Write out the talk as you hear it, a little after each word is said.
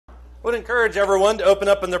I would encourage everyone to open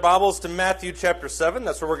up in their Bibles to Matthew chapter 7.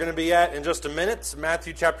 That's where we're going to be at in just a minute.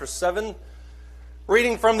 Matthew chapter 7.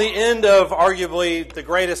 Reading from the end of arguably the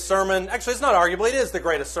greatest sermon. Actually, it's not arguably. It is the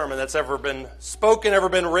greatest sermon that's ever been spoken, ever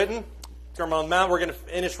been written. Sermon on the Mount. We're going to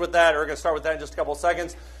finish with that, or we're going to start with that in just a couple of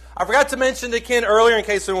seconds. I forgot to mention to Ken earlier, in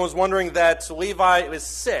case anyone was wondering, that Levi is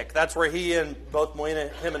sick. That's where he and both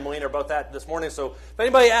him and Melina are both at this morning. So if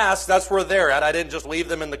anybody asks, that's where they're at. I didn't just leave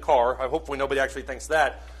them in the car. Hopefully nobody actually thinks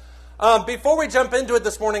that. Before we jump into it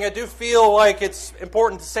this morning, I do feel like it's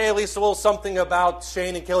important to say at least a little something about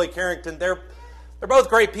Shane and Kelly Carrington. They're both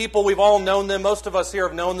great people. We've all known them. Most of us here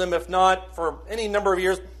have known them, if not for any number of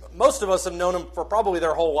years. Most of us have known them for probably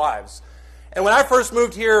their whole lives. And when I first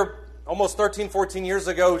moved here almost 13, 14 years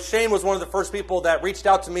ago, Shane was one of the first people that reached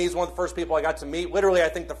out to me. He's one of the first people I got to meet, literally I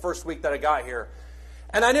think the first week that I got here.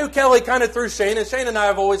 And I knew Kelly kind of through Shane, and Shane and I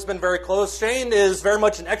have always been very close. Shane is very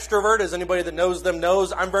much an extrovert, as anybody that knows them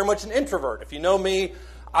knows. I'm very much an introvert. If you know me,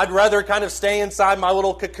 I'd rather kind of stay inside my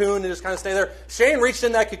little cocoon and just kind of stay there. Shane reached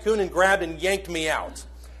in that cocoon and grabbed and yanked me out.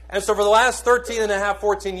 And so for the last 13 and a half,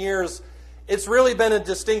 14 years, it's really been a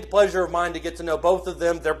distinct pleasure of mine to get to know both of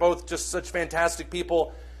them. They're both just such fantastic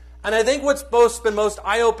people. And I think what's been most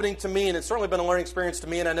eye-opening to me, and it's certainly been a learning experience to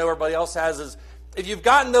me, and I know everybody else has, is if you've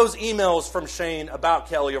gotten those emails from Shane about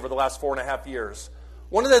Kelly over the last 4.5 years,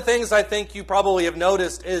 one of the things I think you probably have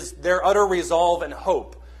noticed is their utter resolve and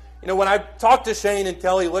hope. You know, when I talked to Shane and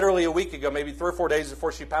Kelly literally a week ago, maybe 3 or 4 days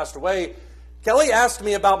before she passed away, Kelly asked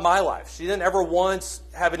me about my life. She didn't ever once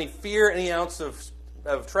have any fear, any ounce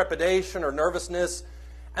of trepidation or nervousness.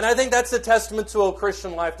 And I think that's a testament to a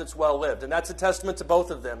Christian life that's well lived. And that's a testament to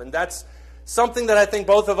both of them. And that's something that I think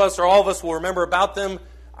both of us or all of us will remember about them.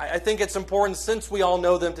 I think it's important, since we all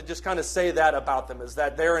know them, to just kind of say that about them, is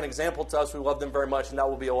that they're an example to us. We love them very much, and that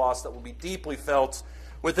will be a loss that will be deeply felt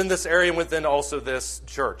within this area and within also this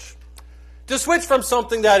church. To switch from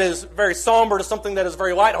something that is very somber to something that is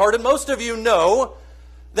very lighthearted, most of you know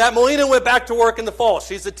that Melina went back to work in the fall.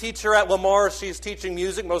 She's a teacher at Lamar. She's teaching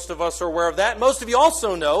music. Most of us are aware of that. Most of you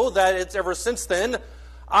also know that it's ever since then,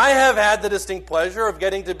 I have had the distinct pleasure of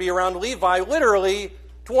getting to be around Levi literally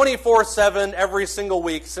 24/7 every single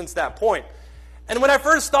week since that point. And when I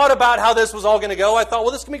first thought about how this was all going to go, I thought,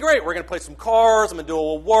 well, this can be great. We're going to play some cars. I'm going to do a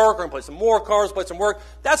little work. We're going to play some more cars, play some work.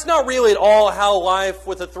 That's not really at all how life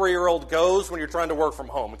with a 3-year-old goes when you're trying to work from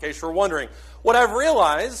home, in case you're wondering. What I've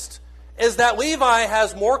realized is that Levi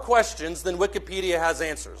has more questions than Wikipedia has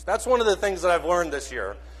answers. That's one of the things that I've learned this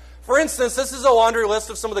year. For instance, this is a laundry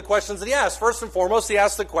list of some of the questions that he asked. First and foremost, he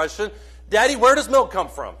asked the question, Daddy, where does milk come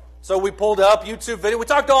from? So we pulled up YouTube video. We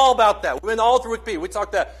talked all about that. We went all through Wikipedia. We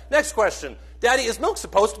talked that. Next question. Daddy, is milk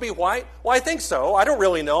supposed to be white? Well, I think so. I don't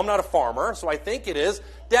really know. I'm not a farmer, so I think it is.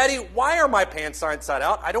 Daddy, why are my pants inside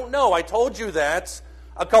out? I don't know. I told you that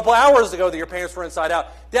a couple hours ago that your pants were inside out.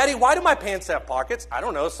 Daddy, why do my pants have pockets? I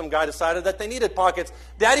don't know. Some guy decided that they needed pockets.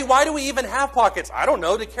 Daddy, why do we even have pockets? I don't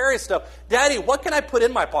know, to carry stuff. Daddy, what can I put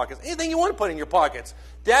in my pockets? Anything you want to put in your pockets.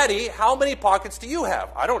 Daddy, how many pockets do you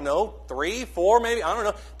have? I don't know. 3, 4, maybe? I don't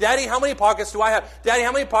know. Daddy, how many pockets do I have? Daddy,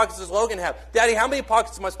 how many pockets does Logan have? Daddy, how many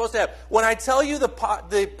pockets am I supposed to have? When I tell you the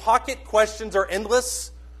pocket questions are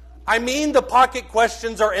endless, I mean the pocket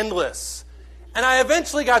questions are endless. And I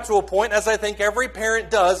eventually got to a point, as I think every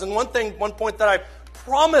parent does, and one point that I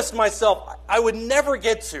promised myself I would never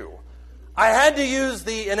get to. I had to use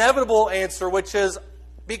the inevitable answer, which is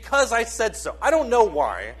because I said so. I don't know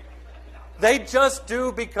why. They just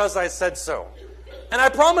do because I said so. And I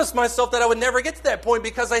promised myself that I would never get to that point,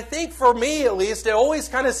 because I think for me at least, it always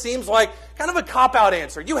kind of seems like kind of a cop-out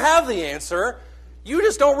answer. You have the answer. You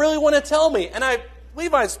just don't really want to tell me. And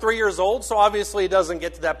Levi's 3 years old, so obviously he doesn't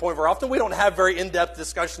get to that point very often. We don't have very in-depth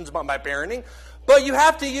discussions about my parenting. But you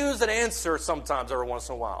have to use an answer sometimes every once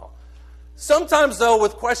in a while. Sometimes, though,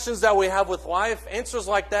 with questions that we have with life, answers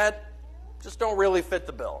like that just don't really fit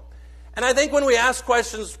the bill. And I think when we ask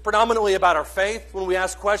questions predominantly about our faith, when we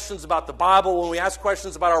ask questions about the Bible, when we ask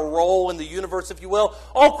questions about our role in the universe, if you will,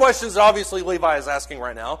 all questions that obviously Levi is asking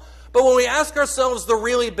right now, but when we ask ourselves the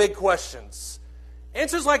really big questions,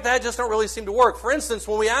 answers like that just don't really seem to work. For instance,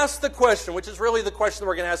 when we ask the question, which is really the question that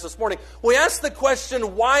we're going to ask this morning, we ask the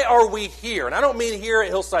question, why are we here? And I don't mean here at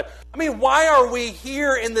Hillside. I mean, why are we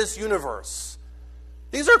here in this universe?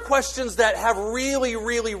 These are questions that have really,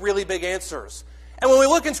 really, really big answers. And when we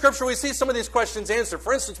look in Scripture, we see some of these questions answered.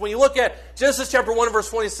 For instance, when you look at Genesis chapter 1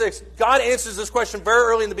 verse 26, God answers this question very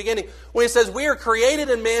early in the beginning when he says, we are created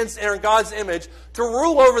in God's image to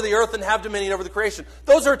rule over the earth and have dominion over the creation.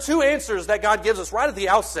 Those are two answers that God gives us right at the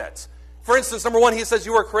outset. For instance, number one, he says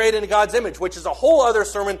you were created in God's image, which is a whole other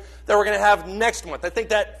sermon that we're going to have next month. I think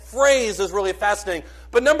that phrase is really fascinating.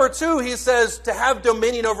 But number two, he says to have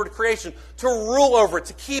dominion over the creation, to rule over it,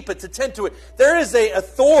 to keep it, to tend to it. There is an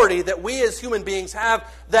authority that we as human beings have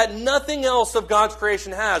that nothing else of God's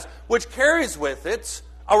creation has, which carries with it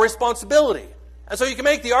a responsibility. And so you can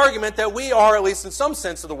make the argument that we are, at least in some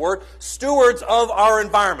sense of the word, stewards of our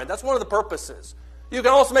environment. That's one of the purposes. You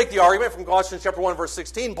can also make the argument from Colossians chapter 1, verse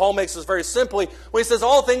 16. Paul makes this very simply when he says,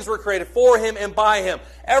 all things were created for him and by him.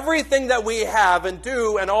 Everything that we have and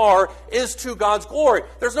do and are is to God's glory.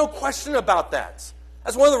 There's no question about that.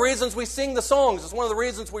 That's one of the reasons we sing the songs. It's one of the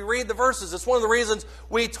reasons we read the verses. It's one of the reasons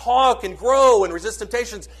we talk and grow and resist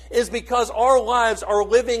temptations, is because our lives are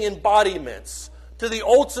living embodiments to the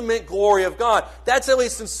ultimate glory of God. That's at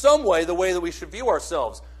least in some way the way that we should view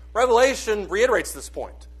ourselves. Revelation reiterates this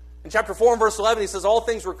point. In chapter 4 and verse 11, he says, all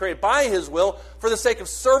things were created by his will for the sake of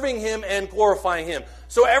serving him and glorifying him.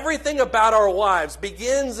 So everything about our lives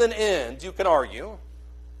begins and ends, you can argue,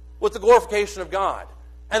 with the glorification of God.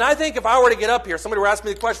 And I think if I were to get up here, somebody would ask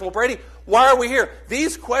me the question, well, Brady, why are we here?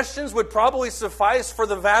 These questions would probably suffice for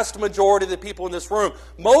the vast majority of the people in this room.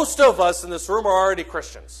 Most of us in this room are already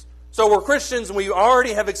Christians. So we're Christians and we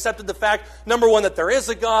already have accepted the fact, number one, that there is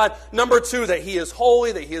a God. Number two, that he is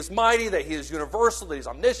holy, that he is mighty, that he is universal, that he's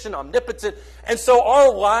omniscient, omnipotent. And so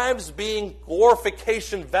our lives being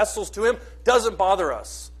glorification vessels to him doesn't bother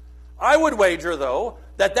us. I would wager, though,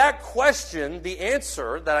 that question, the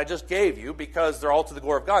answer that I just gave you, because they're all to the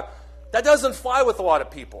glory of God, that doesn't fly with a lot of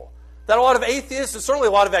people. That a lot of atheists, and certainly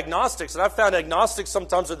a lot of agnostics, and I've found agnostics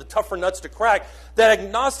sometimes are the tougher nuts to crack, that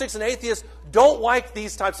agnostics and atheists don't like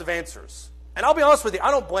these types of answers. And I'll be honest with you,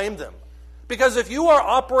 I don't blame them. Because if you are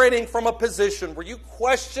operating from a position where you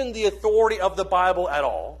question the authority of the Bible at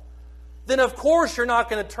all, then of course you're not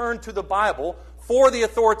going to turn to the Bible for the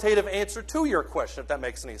authoritative answer to your question, if that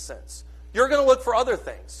makes any sense. You're going to look for other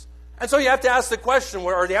things. And so you have to ask the question,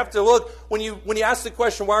 or you have to look, when you ask the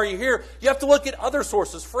question, why are you here? You have to look at other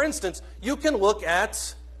sources. For instance, you can look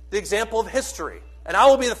at the example of history. And I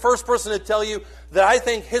will be the first person to tell you that I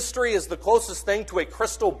think history is the closest thing to a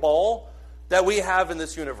crystal ball that we have in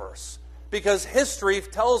this universe. Because history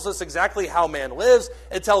tells us exactly how man lives.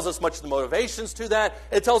 It tells us much of the motivations to that.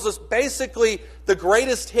 It tells us basically the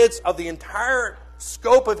greatest hits of the entire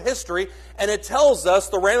scope of history. And it tells us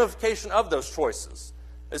the ramification of those choices.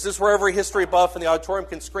 Is this where every history buff in the auditorium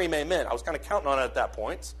can scream amen? I was kind of counting on it at that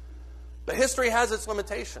point. But history has its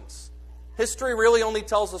limitations. History really only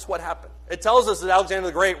tells us what happened. It tells us that Alexander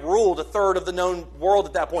the Great ruled a third of the known world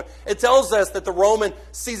at that point. It tells us that the Roman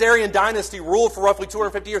Caesarian dynasty ruled for roughly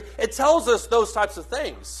 250 years. It tells us those types of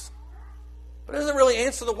things. But it doesn't really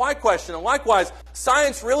answer the why question. And likewise,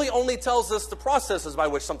 science really only tells us the processes by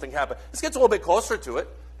which something happened. This gets a little bit closer to it.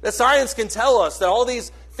 That science can tell us that all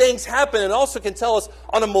these things happen, and also can tell us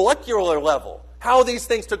on a molecular level how these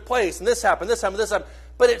things took place, and this happened, this happened, this happened.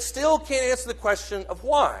 But it still can't answer the question of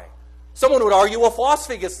why. Someone would argue, well,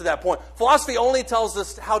 philosophy gets to that point. Philosophy only tells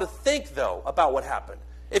us how to think, though, about what happened.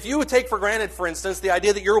 If you would take for granted, for instance, the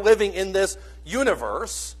idea that you're living in this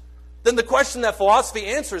universe, then the question that philosophy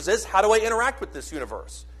answers is, how do I interact with this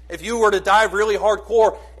universe? If you were to dive really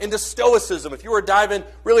hardcore into Stoicism, if you were to dive in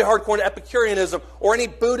really hardcore into Epicureanism, or any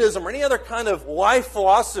Buddhism, or any other kind of life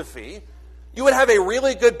philosophy, you would have a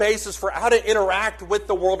really good basis for how to interact with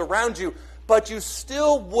the world around you, but you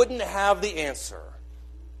still wouldn't have the answer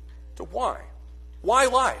to why. Why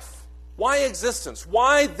life? Why existence?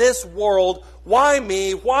 Why this world? Why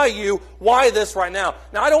me? Why you? Why this right now?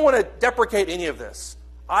 Now, I don't want to deprecate any of this.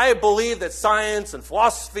 I believe that science and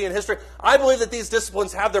philosophy and history, I believe that these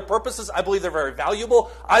disciplines have their purposes. I believe they're very valuable.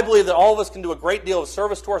 I believe that all of us can do a great deal of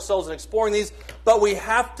service to ourselves in exploring these, but we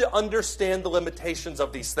have to understand the limitations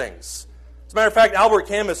of these things. As a matter of fact, Albert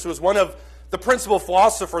Camus, who was one of the principal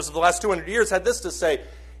philosophers of the last 200 years, had this to say.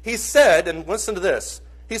 He said, and listen to this,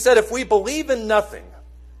 he said, if we believe in nothing,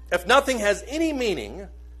 if nothing has any meaning,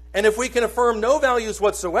 and if we can affirm no values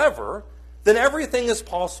whatsoever, then everything is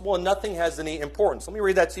possible and nothing has any importance. Let me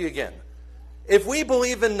read that to you again. If we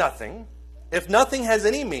believe in nothing, if nothing has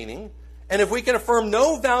any meaning, and if we can affirm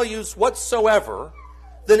no values whatsoever,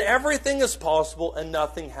 then everything is possible and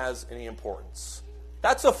nothing has any importance.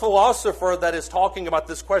 That's a philosopher that is talking about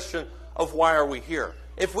this question of why are we here.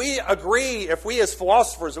 If we agree, if we as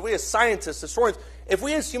philosophers, if we as scientists, historians, if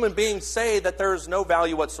we as human beings say that there is no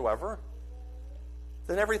value whatsoever,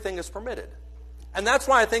 then everything is permitted. And that's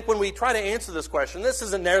why I think when we try to answer this question, this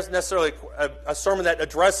isn't necessarily a sermon that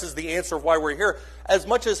addresses the answer of why we're here, as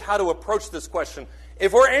much as how to approach this question.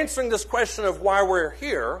 If we're answering this question of why we're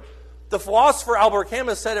here, The philosopher Albert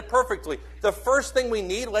Camus said it perfectly. The first thing we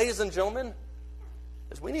need, ladies and gentlemen,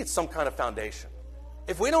 is we need some kind of foundation.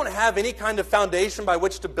 If we don't have any kind of foundation by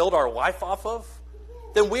which to build our life off of,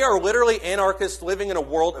 then we are literally anarchists living in a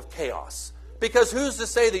world of chaos. Because who's to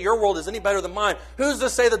say that your world is any better than mine? Who's to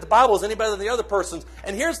say that the Bible is any better than the other person's?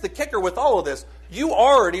 And here's the kicker with all of this. You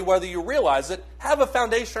already, whether you realize it, have a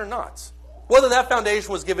foundation or not. Whether that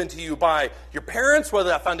foundation was given to you by your parents, whether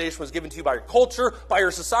that foundation was given to you by your culture, by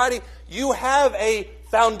your society, you have a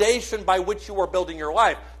foundation by which you are building your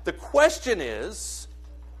life. The question is,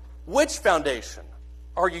 which foundation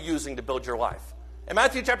are you using to build your life? In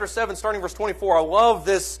Matthew chapter 7, starting verse 24, I love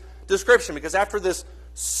this description because after this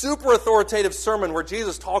super authoritative sermon where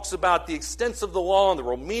Jesus talks about the extent of the law and the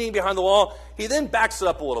real meaning behind the law, he then backs it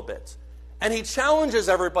up a little bit. And he challenges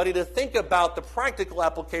everybody to think about the practical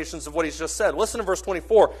applications of what he's just said. Listen to verse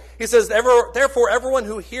 24. He says, "Therefore everyone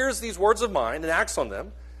who hears these words of mine and acts on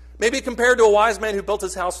them may be compared to a wise man who built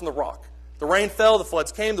his house on the rock. The rain fell, the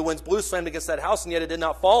floods came, the winds blew, slammed against that house, and yet it did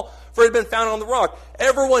not fall, for it had been founded on the rock.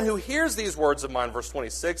 Everyone who hears these words of mine," verse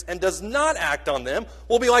 26, "and does not act on them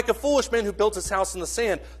will be like a foolish man who built his house on the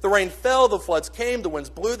sand. The rain fell, the floods came, the winds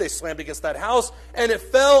blew, they slammed against that house, and it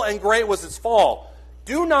fell, and great was its fall."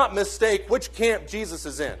 Do not mistake which camp Jesus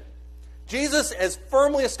is in. Jesus has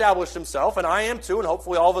firmly established himself, and I am too, and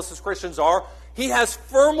hopefully all of us as Christians are. He has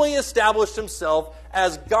firmly established himself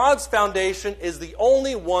as God's foundation is the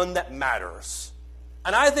only one that matters.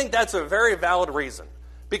 And I think that's a very valid reason.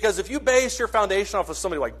 Because if you base your foundation off of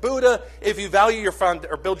somebody like Buddha, if you value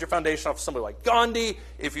or build your foundation off of somebody like Gandhi,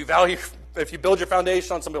 if you build your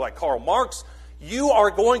foundation on somebody like Karl Marx, you are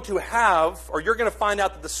going to have, or you're going to find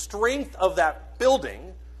out that the strength of that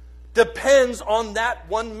building depends on that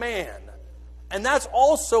one man. And that's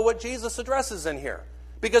also what Jesus addresses in here.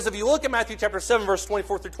 Because if you look at Matthew chapter 7, verse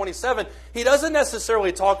 24 through 27, he doesn't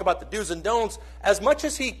necessarily talk about the do's and don'ts as much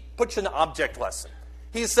as he puts you an object lesson.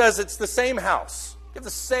 He says it's the same house. You have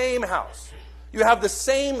the same house. You have the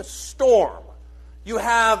same storm. You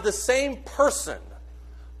have the same person.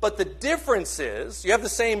 But the difference is, you have the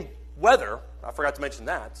same weather. I forgot to mention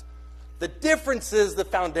that. The difference is the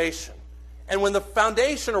foundation. And when the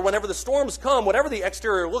foundation, or whenever the storms come, whatever the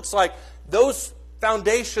exterior looks like, those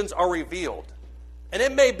foundations are revealed. And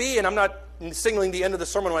it may be, and I'm not signaling the end of the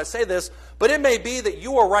sermon when I say this, but it may be that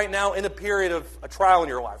you are right now in a period of a trial in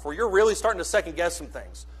your life where you're really starting to second guess some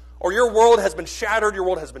things. Or your world has been shattered, your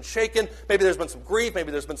world has been shaken, maybe there's been some grief,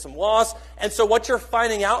 maybe there's been some loss. And so what you're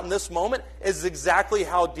finding out in this moment is exactly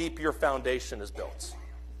how deep your foundation is built.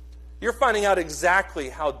 You're finding out exactly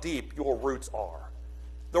how deep your roots are.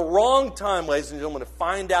 The wrong time, ladies and gentlemen, to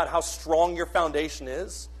find out how strong your foundation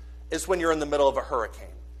is when you're in the middle of a hurricane.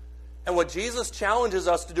 And what Jesus challenges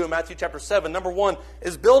us to do in Matthew chapter 7, number 1,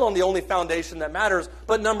 is build on the only foundation that matters.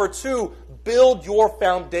 But number 2, build your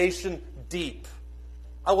foundation deep.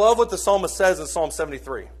 I love what the psalmist says in Psalm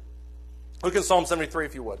 73. Look at Psalm 73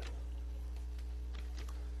 if you would.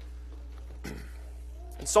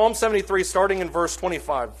 In Psalm 73, starting in verse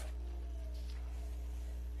 25.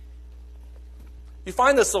 You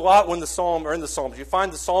find this a lot in the Psalms. You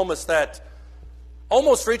find the psalmists that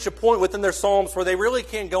almost reach a point within their psalms where they really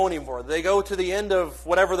can't go anymore. They go to the end of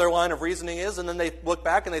whatever their line of reasoning is, and then they look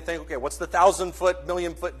back and they think, okay, what's the 1,000-foot,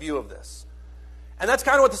 million-foot view of this? And that's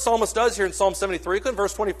kind of what the psalmist does here in Psalm 73. Look at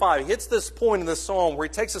verse 25. He hits this point in this psalm where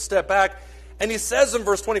he takes a step back, and he says in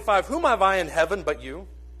verse 25, "Whom have I in heaven but you?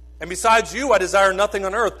 And besides you, I desire nothing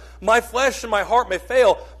on earth. My flesh and my heart may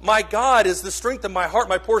fail. My God is the strength of my heart,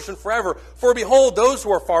 my portion forever. For behold, those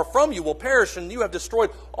who are far from you will perish, and you have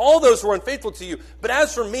destroyed all those who are unfaithful to you. But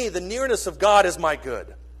as for me, the nearness of God is my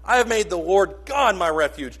good. I have made the Lord God my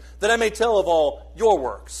refuge, that I may tell of all your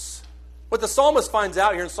works." What the psalmist finds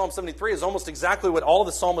out here in Psalm 73 is almost exactly what all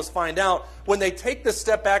the psalmists find out when they take this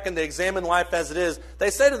step back and they examine life as it is. They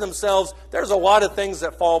say to themselves, there's a lot of things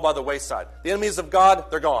that fall by the wayside. The enemies of God,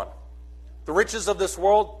 they're gone. The riches of this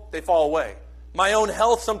world, they fall away. My own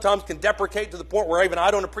health sometimes can deprecate to the point where even I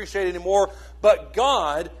don't appreciate it anymore. But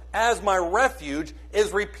God, as my refuge,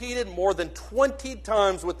 is repeated more than 20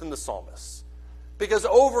 times within the psalmist. Because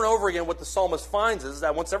over and over again, what the psalmist finds is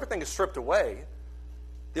that once everything is stripped away,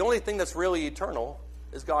 the only thing that's really eternal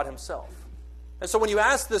is God himself. And so when you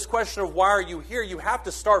ask this question of why are you here, you have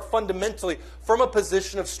to start fundamentally from a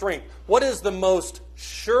position of strength. What is the most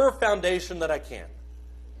sure foundation that I can?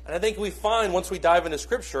 And I think we find once we dive into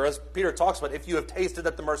Scripture, as Peter talks about, if you have tasted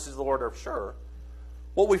that the mercies of the Lord are sure,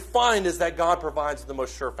 what we find is that God provides the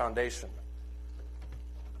most sure foundation.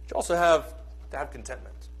 But you also have to have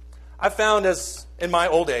contentment. I found as in my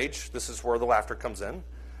old age, this is where the laughter comes in,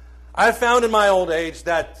 I've found in my old age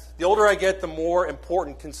that the older I get, the more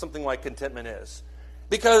important something like contentment is.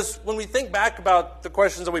 Because when we think back about the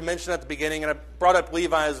questions that we mentioned at the beginning, and I brought up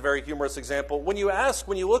Levi as a very humorous example, when you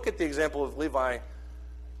look at the example of Levi,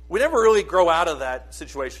 we never really grow out of that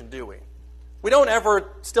situation, do we? We don't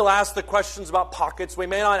ever still ask the questions about pockets. We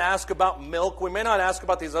may not ask about milk. We may not ask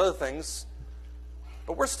about these other things.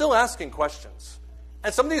 But we're still asking questions.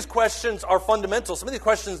 And some of these questions are fundamental. Some of these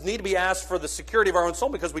questions need to be asked for the security of our own soul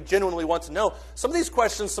because we genuinely want to know. Some of these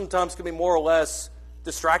questions sometimes can be more or less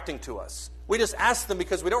distracting to us. We just ask them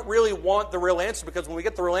because we don't really want the real answer, because when we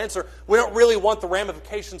get the real answer, we don't really want the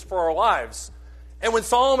ramifications for our lives. And when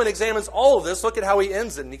Solomon examines all of this, look at how he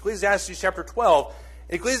ends it in Ecclesiastes chapter 12.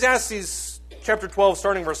 In Ecclesiastes chapter 12,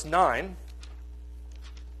 starting verse 9,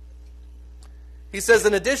 he says,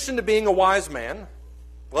 in addition to being a wise man,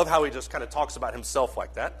 love how he just kind of talks about himself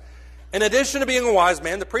like that. In addition to being a wise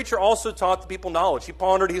man, the preacher also taught the people knowledge. He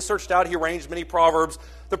pondered, he searched out, he arranged many proverbs.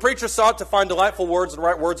 The preacher sought to find delightful words and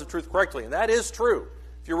write words of truth correctly. And that is true.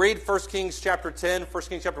 If you read 1 Kings chapter 10, 1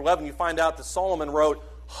 Kings chapter 11, you find out that Solomon wrote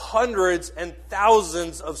hundreds and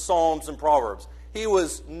thousands of psalms and proverbs. He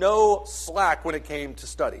was no slack when it came to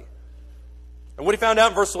study. And what he found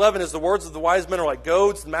out in verse 11 is the words of the wise men are like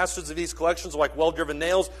goads. The masters of these collections are like well-driven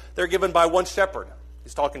nails. They're given by one shepherd.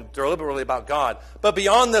 He's talking deliberately about God. But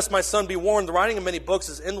beyond this, my son, be warned, the writing of many books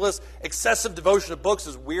is endless. Excessive devotion to books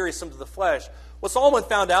is wearisome to the flesh. What Solomon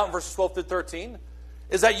found out in verses 12 through 13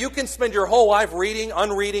 is that you can spend your whole life reading,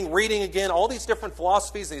 unreading, reading again, all these different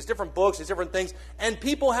philosophies, and these different books, these different things, and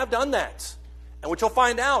people have done that. And what you'll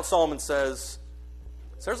find out, Solomon says,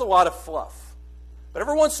 is there's a lot of fluff. But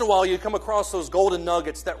every once in a while, you come across those golden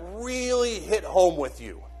nuggets that really hit home with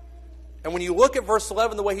you. And when you look at verse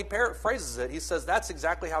 11, the way he phrases it, he says that's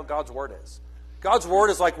exactly how God's Word is. God's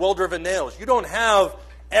Word is like well-driven nails. You don't have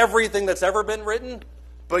everything that's ever been written,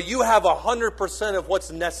 but you have 100% of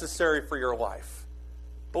what's necessary for your life.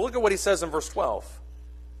 But look at what he says in verse 12.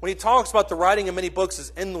 When he talks about the writing of many books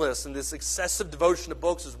is endless and this excessive devotion to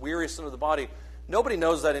books is wearisome to the body, nobody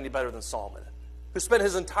knows that any better than Solomon, who spent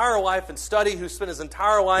his entire life in study, who spent his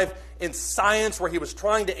entire life in science, where he was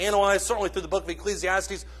trying to analyze, certainly through the book of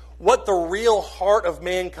Ecclesiastes, what the real heart of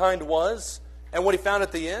mankind was. And what he found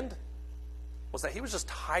at the end was that he was just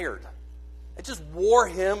tired. It just wore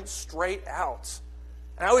him straight out.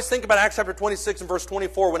 And I always think about Acts chapter 26 and verse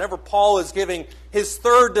 24, whenever Paul is giving his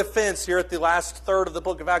third defense here at the last third of the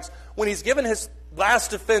book of Acts, when he's given his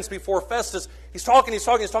last defense before Festus, he's talking,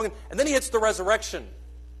 and then he hits the resurrection.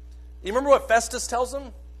 You remember what Festus tells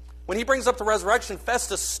him? When he brings up the resurrection,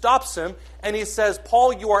 Festus stops him and he says,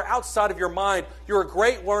 Paul, you are outside of your mind. Your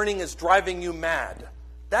great learning is driving you mad.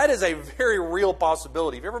 That is a very real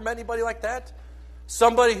possibility. Have you ever met anybody like that?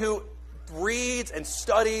 Somebody who reads and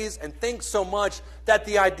studies and thinks so much that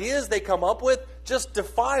the ideas they come up with just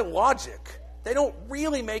defy logic. They don't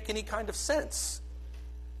really make any kind of sense.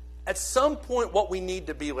 At some point, what we need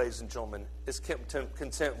to be, ladies and gentlemen, is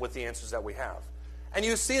content with the answers that we have. And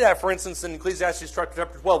you see that, for instance, in Ecclesiastes chapter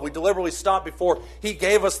 12. We deliberately stopped before he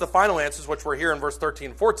gave us the final answers, which were here in verse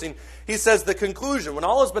 13 and 14. He says, the conclusion, when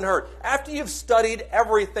all has been heard, after you've studied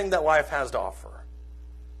everything that life has to offer,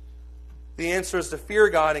 the answer is to fear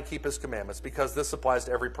God and keep His commandments, because this applies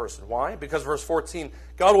to every person. Why? Because verse 14,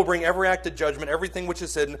 God will bring every act to judgment, everything which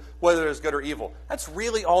is hidden, whether it is good or evil. That's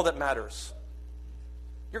really all that matters.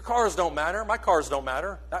 Your cars don't matter. My cars don't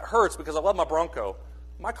matter. That hurts because I love my Bronco.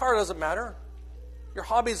 My car doesn't matter. Your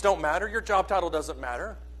hobbies don't matter. Your job title doesn't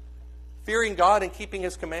matter. Fearing God and keeping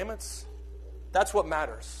His commandments, that's what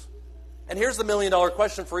matters. And here's the million-dollar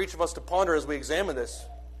question for each of us to ponder as we examine this.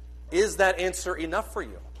 Is that answer enough for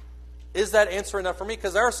you? Is that answer enough for me?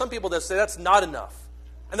 Because there are some people that say that's not enough.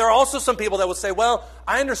 And there are also some people that will say, well,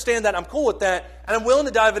 I understand that, I'm cool with that, and I'm willing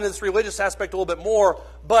to dive into this religious aspect a little bit more,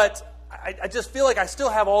 but I just feel like I still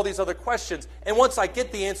have all these other questions. And once I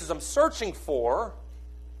get the answers I'm searching for,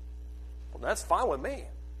 well, that's fine with me.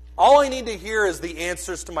 All I need to hear is the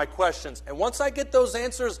answers to my questions. And once I get those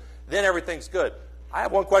answers, then everything's good. I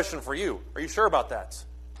have one question for you. Are you sure about that?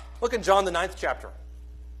 Look in John, the 9th chapter.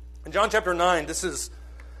 In John chapter 9, this is...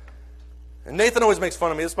 And Nathan always makes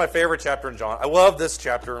fun of me. This is my favorite chapter in John. I love this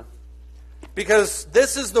chapter because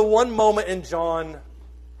this is the one moment in John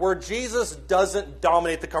where Jesus doesn't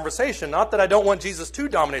dominate the conversation. Not that I don't want Jesus to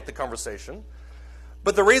dominate the conversation,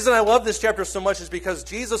 but the reason I love this chapter so much is because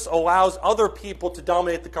Jesus allows other people to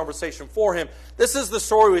dominate the conversation for Him. This is the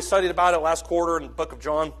story we studied about it last quarter in the book of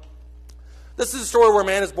John. This is a story where a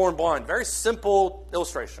man is born blind. Very simple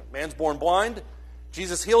illustration. Man's born blind.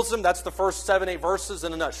 Jesus heals him. That's the first 7-8 verses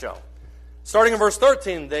in a nutshell. Starting in verse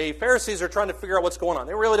 13, the Pharisees are trying to figure out what's going on.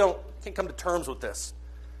 They really can't come to terms with this.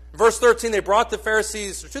 In verse 13, they brought to the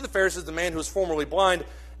Pharisees the man who was formerly blind.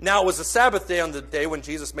 Now it was the Sabbath day on the day when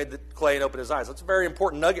Jesus made the clay and opened his eyes. That's a very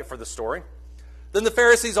important nugget for the story. Then the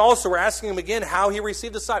Pharisees also were asking him again how he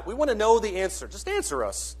received his sight. We want to know the answer. Just answer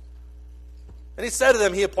us. And he said to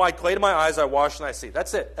them, he applied clay to my eyes, I wash and I see.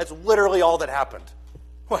 That's it. That's literally all that happened.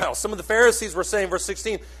 Well, some of the Pharisees were saying, verse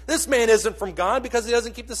 16, this man isn't from God because he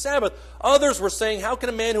doesn't keep the Sabbath. Others were saying, how can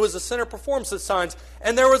a man who is a sinner perform such signs?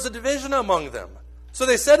 And there was a division among them. So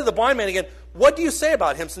they said to the blind man again, what do you say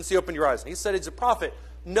about him since he opened your eyes? And he said, he's a prophet.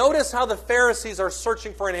 Notice how the Pharisees are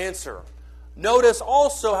searching for an answer. Notice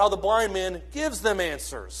also how the blind man gives them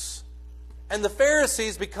answers. And the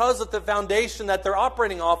Pharisees, because of the foundation that they're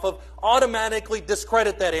operating off of, automatically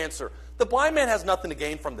discredit that answer. The blind man has nothing to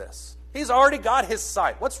gain from this. He's already got his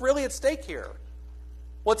sight. What's really at stake here?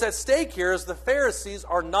 What's at stake here is the Pharisees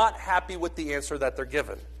are not happy with the answer that they're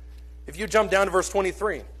given. If you jump down to verse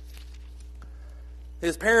 23,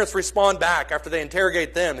 his parents respond back after they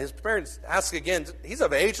interrogate them. His parents ask again, he's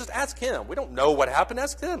of age, just ask him. We don't know what happened,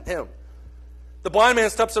 ask him. The blind man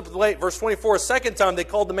steps up to the plate. Verse 24, a second time they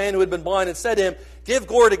called the man who had been blind and said to him, give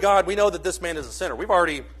glory to God. We know that this man is a sinner. We've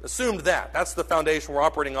already assumed that. That's the foundation we're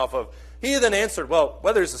operating off of. He then answered, well,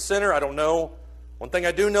 whether he's a sinner, I don't know. One thing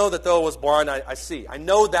I do know, that though I was blind, I see. I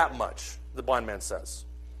know that much, the blind man says.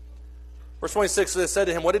 Verse 26, so they said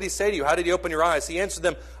to him, what did he say to you? How did he open your eyes? He answered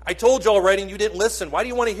them, I told you already and you didn't listen. Why do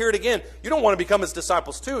you want to hear it again? You don't want to become his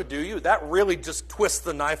disciples too, do you? That really just twists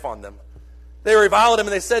the knife on them. They reviled him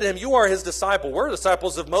and they said to him, you are his disciple. We're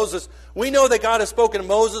disciples of Moses. We know that God has spoken to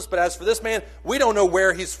Moses, but as for this man, we don't know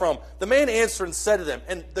where he's from. The man answered and said to them,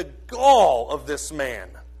 and the gall of this man,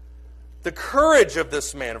 the courage of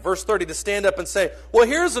this man, verse 30, to stand up and say, well,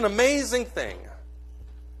 here's an amazing thing.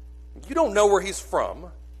 You don't know where he's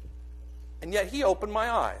from, and yet he opened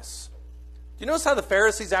my eyes. Do you notice how the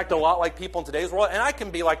Pharisees act a lot like people in today's world? And I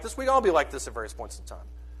can be like this. We can all be like this at various points in time.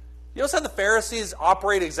 You notice how the Pharisees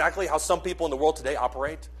operate exactly how some people in the world today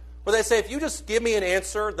operate? Where they say, if you just give me an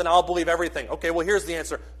answer, then I'll believe everything. Okay, well, here's the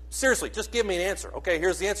answer. Seriously, just give me an answer. Okay,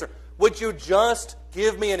 here's the answer. Would you just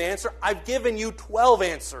give me an answer? I've given you 12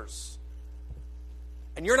 answers.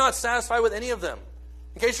 And you're not satisfied with any of them.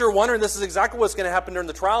 In case you're wondering, this is exactly what's going to happen during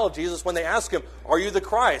the trial of Jesus when they ask him, are you the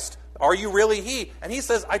Christ? Are you really he? And he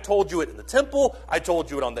says, I told you it in the temple. I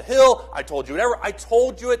told you it on the hill. I told you whatever. I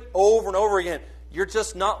told you it over and over again. You're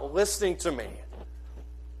just not listening to me.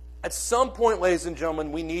 At some point, ladies and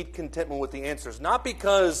gentlemen, we need contentment with the answers. Not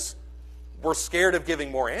because we're scared of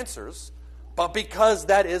giving more answers, but because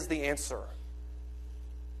that is the answer.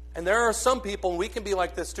 And there are some people, and we can be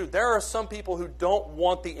like this too, there are some people who don't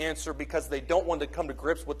want the answer because they don't want to come to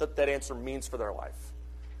grips with what that answer means for their life.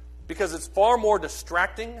 Because it's far more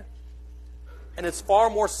distracting, and it's far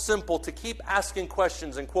more simple to keep asking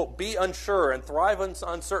questions and, quote, be unsure and thrive in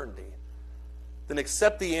uncertainty than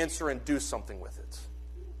accept the answer and do something with it.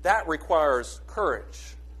 That requires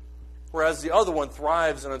courage, whereas the other one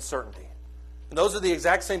thrives in uncertainty. And those are the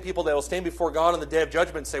exact same people that will stand before God on the day of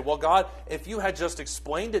judgment and say, well, God, if you had just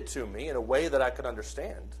explained it to me in a way that I could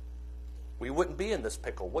understand, we wouldn't be in this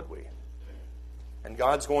pickle, would we? And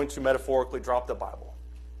God's going to metaphorically drop the Bible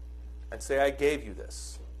and say, I gave you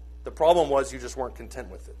this. The problem was you just weren't content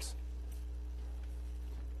with it.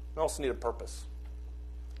 We also need a purpose.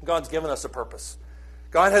 God's given us a purpose.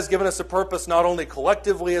 God has given us a purpose not only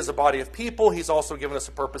collectively as a body of people, He's also given us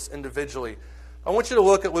a purpose individually. I want you to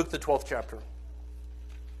look at Luke the 12th chapter.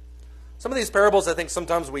 Some of these parables, I think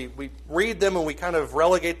sometimes we read them and we kind of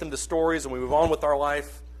relegate them to stories and we move on with our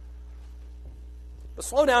life. But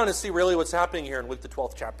slow down and see really what's happening here in Luke the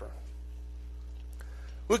 12th chapter.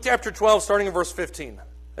 Luke chapter 12, starting in verse 15.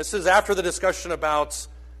 This is after the discussion about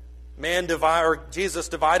Jesus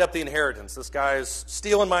divide up the inheritance. This guy's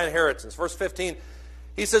stealing my inheritance. Verse 15,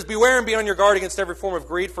 he says, beware and be on your guard against every form of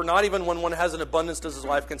greed, for not even when one has an abundance does his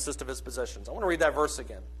life consist of his possessions. I want to read that verse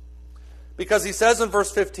again. Because he says in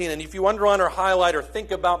verse 15, and if you underline or highlight or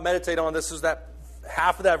think about, meditate on, this is that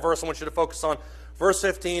half of that verse I want you to focus on. Verse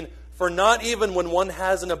 15, for not even when one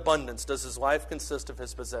has an abundance does his life consist of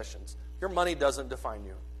his possessions. Your money doesn't define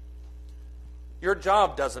you. Your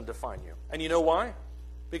job doesn't define you. And you know why?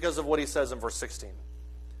 Because of what he says in verse 16.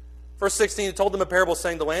 Verse 16, he told them a parable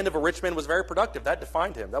saying, the land of a rich man was very productive. That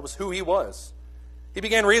defined him. That was who he was. He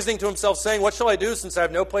began reasoning to himself, saying, what shall I do since I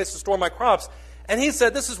have no place to store my crops? And he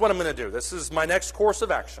said, this is what I'm going to do. This is my next course of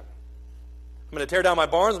action. I'm going to tear down my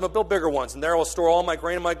barns, I'm going to build bigger ones, and there I will store all my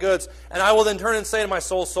grain and my goods. And I will then turn and say to my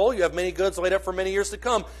soul, you have many goods laid up for many years to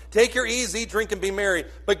come. Take your ease, eat, drink, and be merry.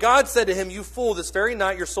 But God said to him, you fool, this very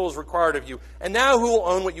night your soul is required of you. And now who will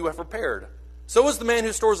own what you have prepared? So is the man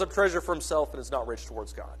who stores up treasure for himself and is not rich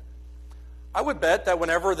towards God. I would bet that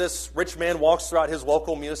whenever this rich man walks throughout his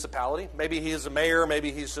local municipality, maybe he's a mayor,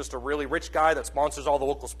 maybe he's just a really rich guy that sponsors all the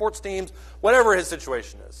local sports teams, whatever his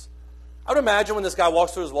situation is. I would imagine when this guy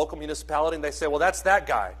walks through his local municipality and they say, well, that's that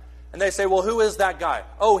guy. And they say, well, who is that guy?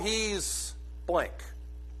 Oh, he's blank.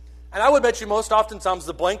 And I would bet you most oftentimes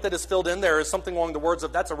the blank that is filled in there is something along the words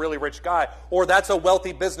of that's a really rich guy, or that's a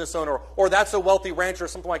wealthy business owner, or that's a wealthy rancher, or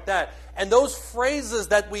something like that. And those phrases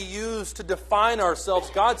that we use to define ourselves,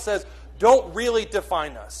 God says, don't really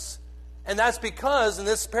define us. And that's because in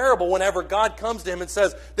this parable, whenever God comes to him and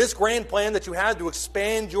says, this grand plan that you had to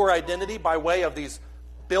expand your identity by way of these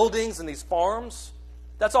buildings and these farms,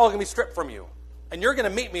 that's all going to be stripped from you. And you're going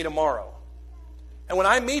to meet me tomorrow. And when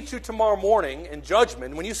I meet you tomorrow morning in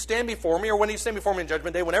judgment, when you stand before me, or when you stand before me in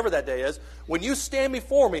judgment day, whenever that day is, when you stand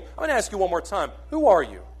before me, I'm going to ask you one more time, who are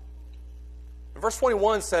you? And verse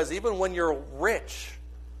 21 says, even when you're rich,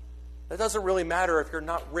 that doesn't really matter if you're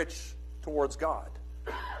not rich towards God.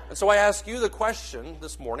 And so I ask you the question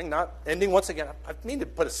this morning, not ending once again. I need to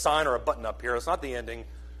put a sign or a button up here. It's not the ending.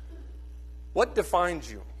 What defines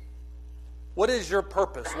you? What is your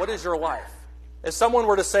purpose? What is your life? If someone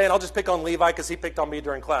were to say, and I'll just pick on Levi because he picked on me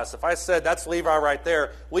during class. If I said, that's Levi right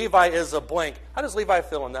there, Levi is a blank. How does Levi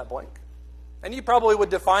fill in that blank? And you probably would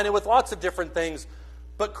define it with lots of different things.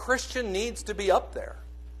 But Christian needs to be up there.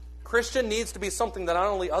 Christian needs to be something that not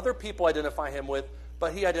only other people identify him with,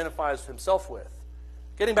 but he identifies himself with.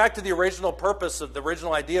 Getting back to the original purpose of the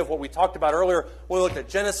original idea of what we talked about earlier, we looked at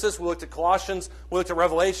Genesis, we looked at Colossians, we looked at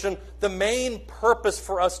Revelation. The main purpose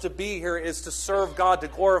for us to be here is to serve God, to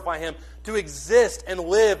glorify him, to exist and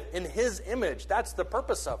live in his image. That's the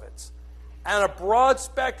purpose of it. And a broad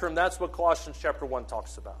spectrum, that's what Colossians chapter 1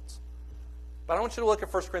 talks about. But I want you to look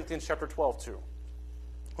at 1 Corinthians chapter 12 too.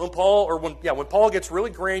 When Paul gets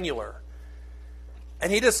really granular,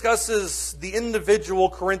 and he discusses the individual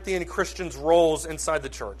Corinthian Christians' roles inside the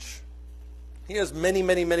church. He has many,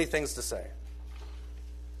 many, many things to say.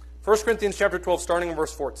 1 Corinthians chapter 12, starting in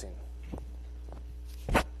verse 14.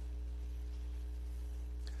 1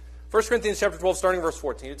 Corinthians chapter 12, starting in verse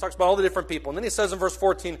 14. He talks about all the different people. And then he says in verse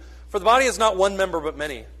 14, for the body is not one member but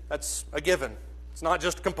many. That's a given. It's not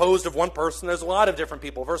just composed of one person. There's a lot of different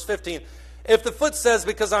people. Verse 15, if the foot says,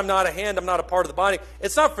 because I'm not a hand, I'm not a part of the body,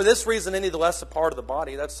 it's not for this reason any the less a part of the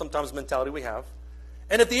body. That's sometimes the mentality we have.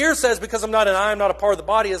 And if the ear says, because I'm not an eye, I'm not a part of the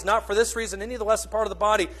body, is not for this reason any the less a part of the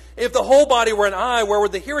body. If the whole body were an eye, where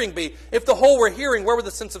would the hearing be? If the whole were hearing, where would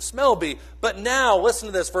the sense of smell be? But now, listen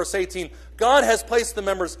to this, verse 18, God has placed the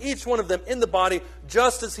members, each one of them, in the body,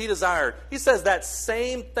 just as he desired. He says that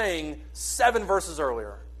same thing 7 verses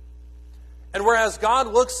earlier. And whereas God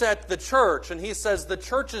looks at the church and he says the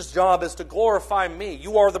church's job is to glorify me,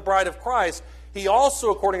 you are the bride of Christ, he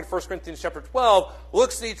also, according to 1 Corinthians chapter 12,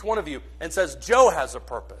 looks at each one of you and says, Joe has a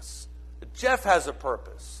purpose, Jeff has a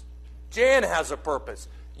purpose, Jan has a purpose.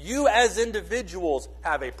 You as individuals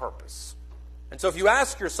have a purpose. And so if you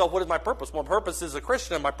ask yourself, what is my purpose? Well, my purpose is a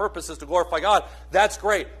Christian and my purpose is to glorify God. That's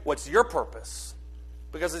great. What's your purpose?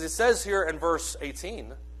 Because as it says here in verse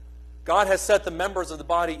 18, God has set the members of the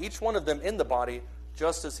body, each one of them in the body,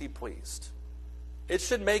 just as he pleased. It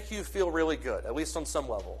should make you feel really good, at least on some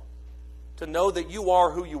level, to know that you are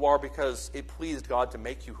who you are because it pleased God to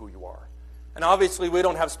make you who you are. And obviously we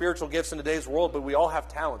don't have spiritual gifts in today's world, but we all have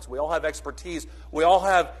talents. We all have expertise. We all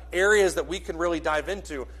have areas that we can really dive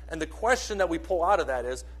into. And the question that we pull out of that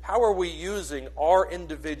is, how are we using our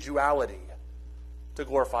individuality to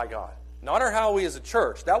glorify God? Not how we as a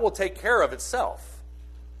church. That will take care of itself.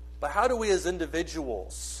 But how do we as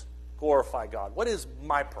individuals glorify God? What is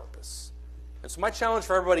my purpose? And so my challenge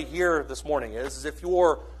for everybody here this morning is if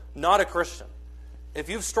you're not a Christian, if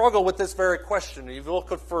you've struggled with this very question, and you've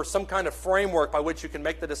looked for some kind of framework by which you can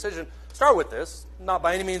make the decision, start with this. Not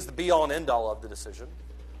by any means the be-all and end-all of the decision,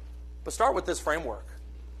 but start with this framework.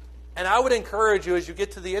 And I would encourage you as you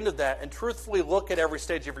get to the end of that and truthfully look at every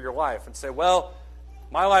stage of your life and say, well,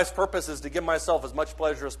 my life's purpose is to give myself as much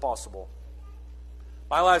pleasure as possible.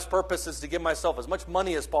 My life's purpose is to give myself as much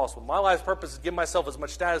money as possible. My life's purpose is to give myself as much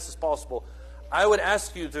status as possible. I would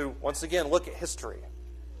ask you to, once again, look at history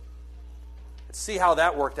and see how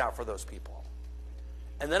that worked out for those people.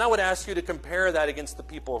 And then I would ask you to compare that against the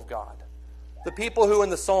people of God. The people who in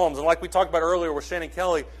the Psalms, and like we talked about earlier with Shannon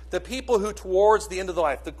Kelly, the people who towards the end of their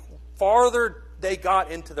life, the farther they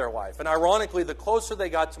got into their life, and ironically, the closer they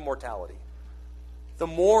got to mortality, the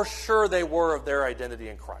more sure they were of their identity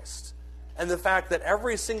in Christ. And the fact that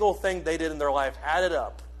every single thing they did in their life added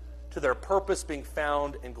up to their purpose being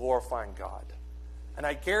found in glorifying God. And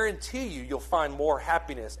I guarantee you'll find more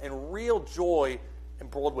happiness and real joy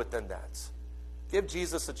embroiled within that. Give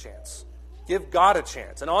Jesus a chance. Give God a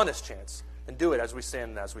chance, an honest chance, and do it as we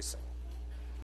stand and as we sing.